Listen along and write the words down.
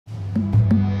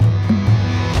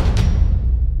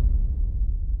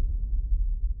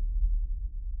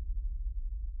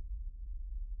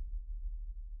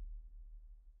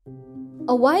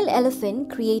A wild elephant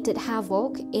created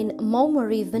havoc in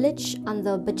Moamari village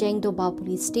under Bajengdoba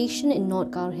Police station in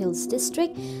North Garo Hills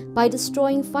district by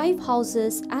destroying 5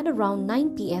 houses at around 9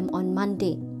 p.m. on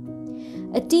Monday.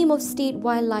 A team of state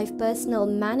wildlife personnel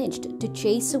managed to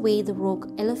chase away the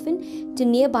rogue elephant to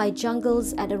nearby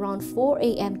jungles at around 4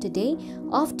 a.m. today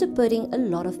after putting a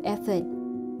lot of effort.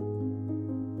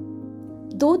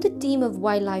 Though the team of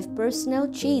wildlife personnel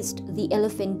chased the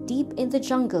elephant deep in the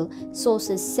jungle,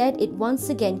 sources said it once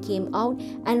again came out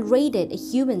and raided a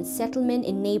human settlement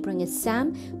in neighboring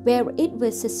Assam, where it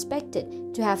was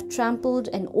suspected to have trampled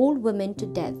an old woman to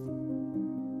death.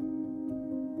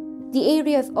 The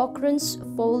area of occurrence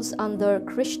falls under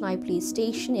Krishnai Police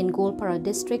Station in Golpara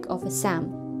district of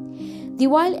Assam. The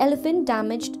wild elephant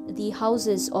damaged the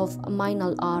houses of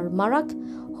Mainal R. Marak,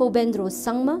 Hobendro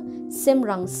Sangma,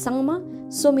 Simrang Sangma,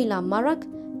 Somila Marak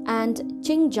and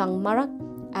Chingjang Marak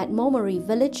at Moamari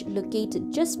village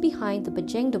located just behind the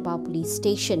Bajengdoba Police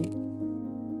station.